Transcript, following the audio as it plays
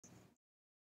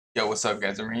Yo, what's up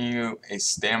guys? I'm bringing you a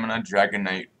Stamina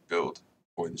Dragonknight build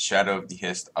for the Shadow of the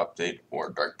Hist update or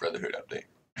Dark Brotherhood update.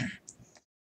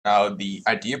 Now, the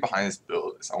idea behind this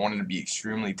build is I wanted to be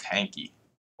extremely tanky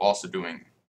while also doing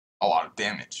a lot of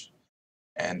damage.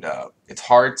 And it's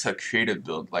hard to create a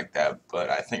build like that, but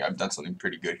I think I've done something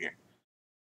pretty good here.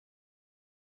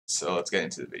 So let's get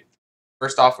into the video.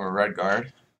 First off, I'm a red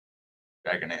guard,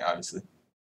 Dragonknight obviously.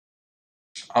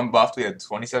 I'm buffed, we have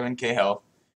 27k health,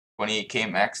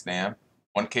 28k max stam,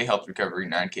 1k health recovery,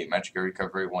 9k magic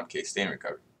recovery, 1k stain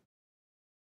recovery.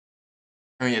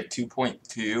 And we have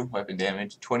 2.2 weapon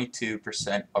damage,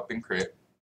 22% up in crit,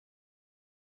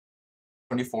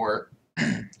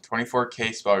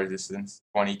 24k spell resistance,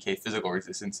 20k physical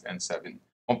resistance, and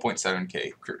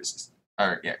 1.7k crit resistance.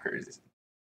 Crit resistance.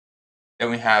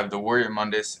 Then we have the Warrior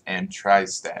Mundus and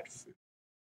Tri-Stat Food.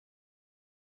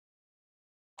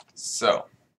 So,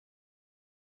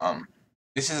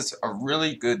 this is a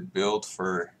really good build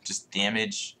for just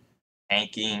damage,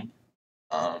 tanking,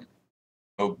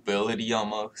 mobility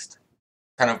almost.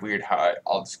 Kind of weird how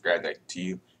I'll describe that to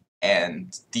you,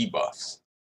 and debuffs.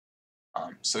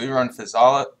 So we run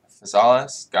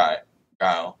Physalis,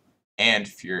 Guile, and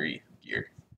Fury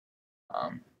gear.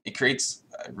 It creates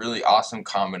a really awesome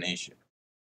combination.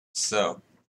 So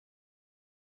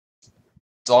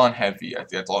it's all on heavy. I think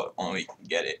that's all only we can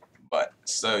get it. But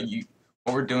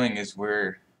what we're doing is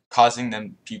we're causing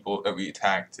them people that we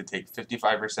attack to take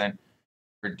 55%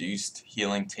 reduced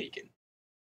healing taken.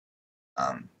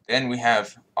 Then we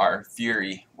have our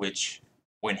Fury, which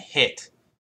when hit,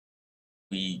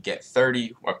 we get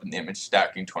 30 weapon damage,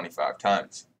 stacking 25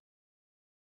 times.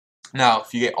 Now,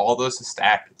 if you get all those to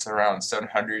stack, it's around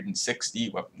 760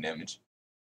 weapon damage.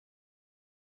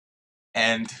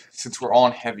 And since we're all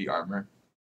in heavy armor,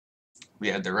 we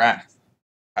have the Wrath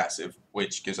passive,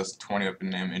 which gives us 20 weapon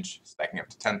damage, stacking up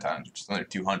to 10 times, which is another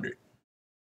 200.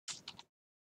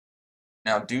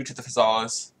 Now, due to the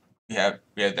Physalis, we have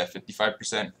that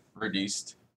 55%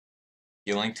 reduced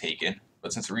healing taken,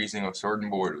 but since we're using a sword and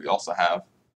board, we also have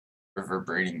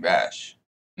Reverberating Bash,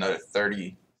 another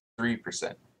 33%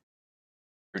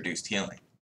 reduced healing.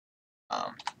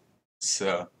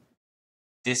 So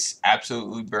this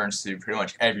absolutely burns through pretty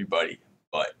much everybody,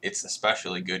 but it's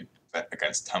especially good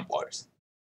against Templars,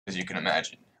 as you can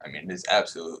imagine. I mean, it is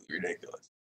absolutely ridiculous.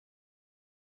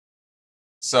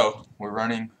 So we're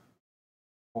running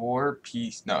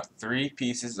 3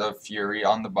 pieces of Fury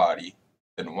on the body,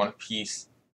 then 1 piece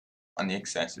on the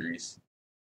accessories,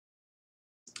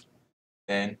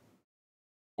 then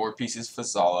 4 pieces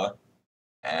Fasala,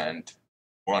 and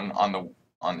 1 on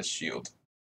the shield.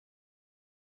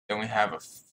 Then we have a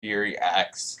Fury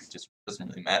axe. It just doesn't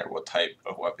really matter what type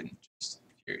of weapon, just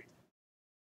Fury.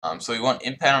 So you want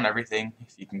impact on everything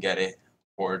if you can get it,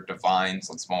 or divines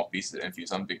on small pieces and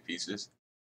infuse on big pieces.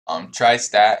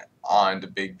 Tri-stat on the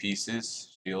big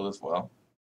pieces, shield as well,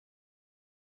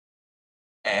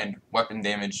 and weapon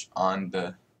damage on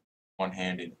the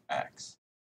one-handed axe.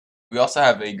 We also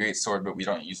have a great sword, but we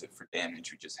don't use it for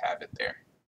damage. We just have it there.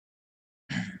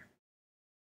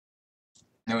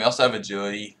 Then we also have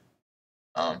agility,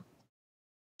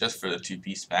 just for the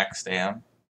 2-piece max stam.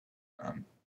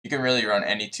 You can really run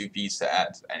any 2-piece to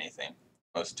add to anything.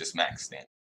 Most just max stam.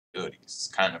 Agility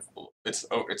is kind of cool. It's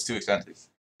too expensive.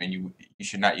 I mean, you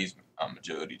should not use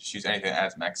agility. Just use anything that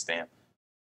adds max stam.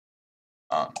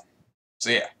 So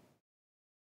yeah.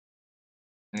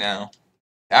 Now,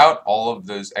 without all of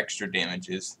those extra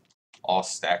damages all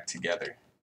stacked together,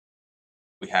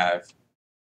 we have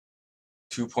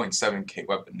 2.7k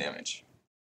weapon damage.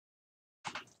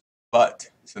 But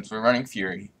since we're running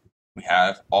Fury, we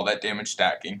have all that damage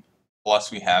stacking, plus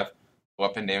we have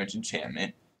weapon damage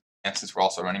enchantment, and since we're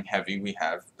also running heavy, we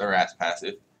have the Wrath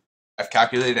passive. I've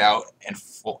calculated out, and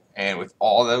with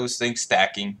all those things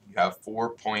stacking, you have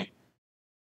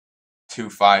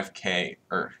 4.25k,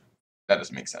 or that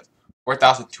doesn't make sense,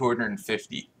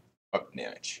 4,250 weapon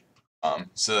damage.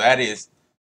 So that is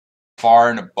far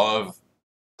and above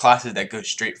classes that go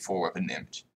straight for weapon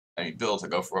damage. I mean, builds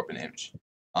that go for weapon damage.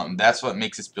 That's what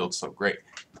makes this build so great.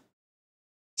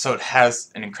 So it has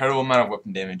an incredible amount of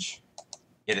weapon damage,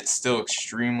 yet it's still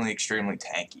extremely, extremely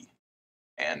tanky.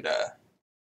 And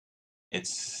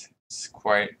it's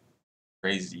quite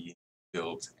crazy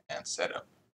build and setup.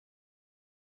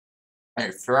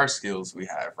 Alright, for our skills, we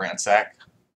have Ransack.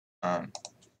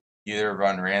 Either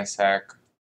run Ransack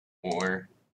or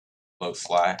Low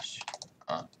Slash.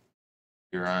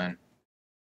 You run,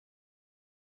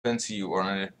 depends how you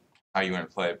want to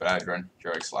play it, but I'd run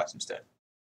Heroic Slash instead.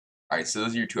 Alright, so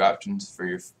those are your 2 options for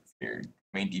your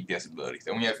main DPS ability.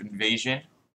 Then we have Invasion,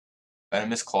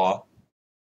 Venomous Claw,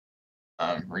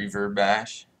 Reverb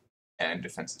Bash, and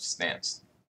Defensive Stance.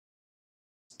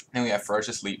 Then we have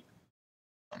Ferocious Leap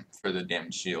for the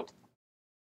damage shield,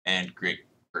 and Great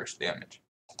Burst damage.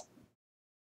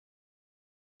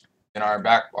 In our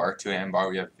back bar, 2 AM bar,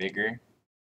 we have Vigor,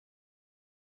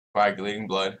 Coagulating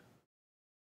Blood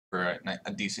for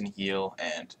a decent heal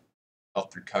and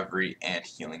health recovery and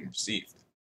healing received.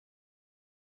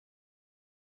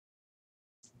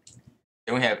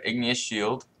 Then we have Igneous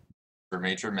Shield for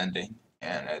major mending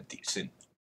and a decent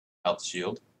health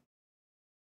shield.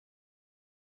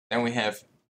 Then we have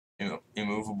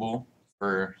Immovable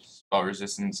for spell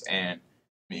resistance and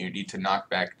immunity to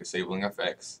knockback disabling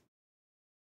effects.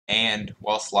 And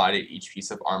while slotted, each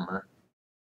piece of armor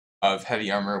of heavy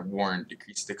armor worn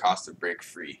decreases the cost of break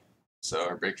free. So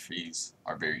our break frees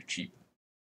are very cheap.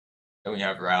 Then we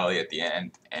have Rally at the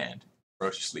end and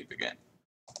Ferocious Sleep again.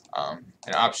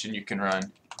 An option you can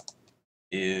run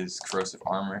is Corrosive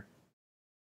Armor,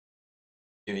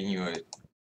 giving you a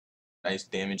nice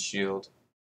damage shield,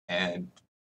 and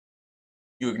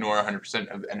you ignore 100%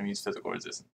 of the enemy's physical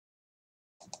resistance.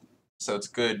 So it's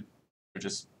good for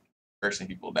just bursting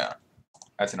people down.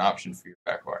 That's an option for your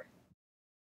back bar.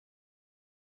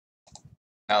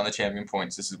 Now on the champion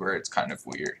points, this is where it's kind of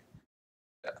weird.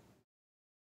 Yeah.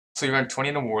 So you run 20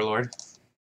 into Warlord,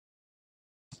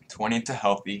 20 into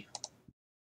Healthy,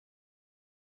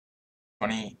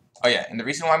 20. Oh yeah, and the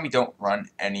reason why we don't run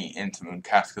any into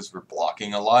Mooncast is because we're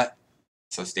blocking a lot,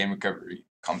 so stamina recovery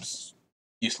becomes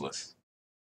useless.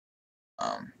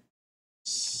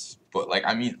 But like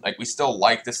we still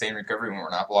like the stamina recovery when we're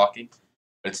not blocking,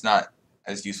 but it's not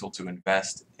as useful to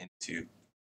invest into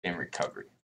stamina recovery.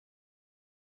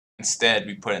 Instead,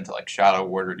 we put into like Shadow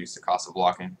Ward, reduce the cost of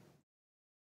blocking.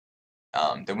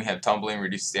 Then we have Tumbling,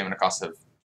 reduce the stamina cost of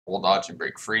Full Dodge and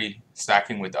Break Free,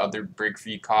 stacking with other Break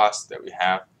Free costs that we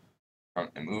have from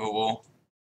Immovable.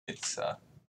 It's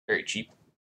very cheap.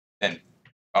 Then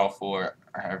Powerful, or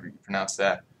however you pronounce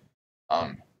that.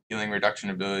 Healing reduction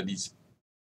abilities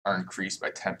are increased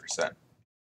by 10%,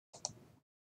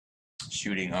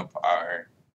 shooting up our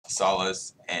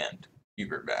Solace and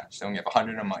Reverb Bash. Then we have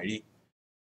 100 on Mighty.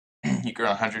 You can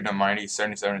run 100 on Mighty,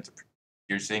 77 into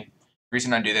Piercing. The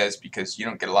reason I do that is because you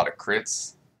don't get a lot of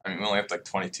crits. I mean, we only have like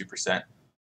 22%,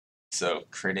 so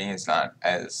critting is not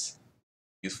as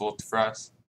useful for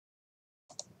us.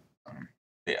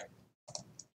 Yeah.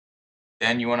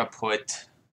 Then you want to put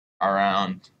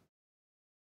around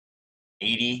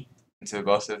 80 into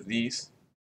both of these,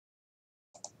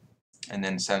 and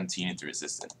then 17 into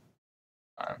Resistant.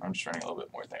 I'm just running a little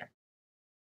bit more there.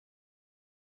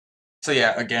 So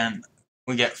yeah, again,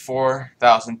 we get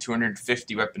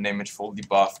 4,250 weapon damage fully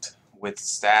buffed with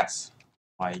stats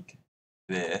like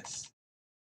this.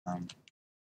 And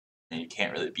you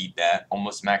can't really beat that.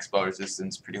 Almost max spell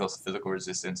resistance, pretty close to physical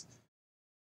resistance,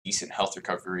 decent health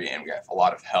recovery, and we have a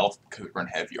lot of health because we run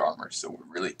heavy armor, so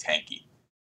we're really tanky.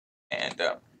 And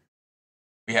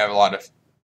we have a lot of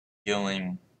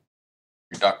healing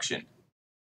reduction,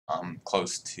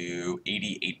 close to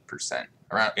 88%.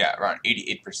 Around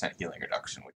 88% healing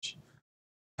reduction, which,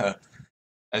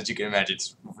 as you can imagine,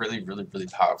 it's really, really, really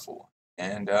powerful.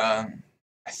 And I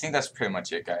think that's pretty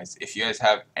much it, guys. If you guys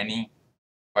have any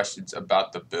questions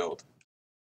about the build,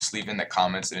 just leave in the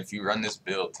comments. And if you run this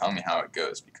build, tell me how it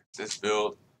goes, because this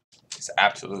build is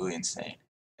absolutely insane.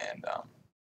 And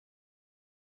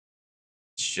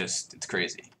it's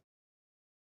crazy.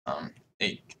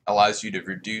 It allows you to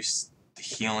reduce the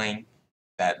healing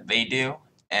that they do,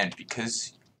 and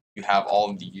because you have all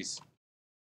of these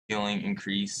healing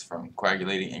increase from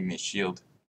Coagulating Igneous Shield,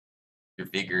 your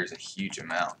vigor is a huge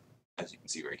amount, as you can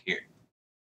see right here.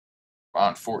 We're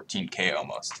on 14k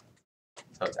almost.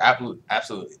 So it's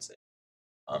absolutely insane.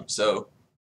 So,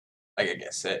 like I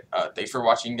said, thanks for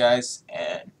watching, guys,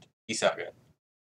 and peace out, guys.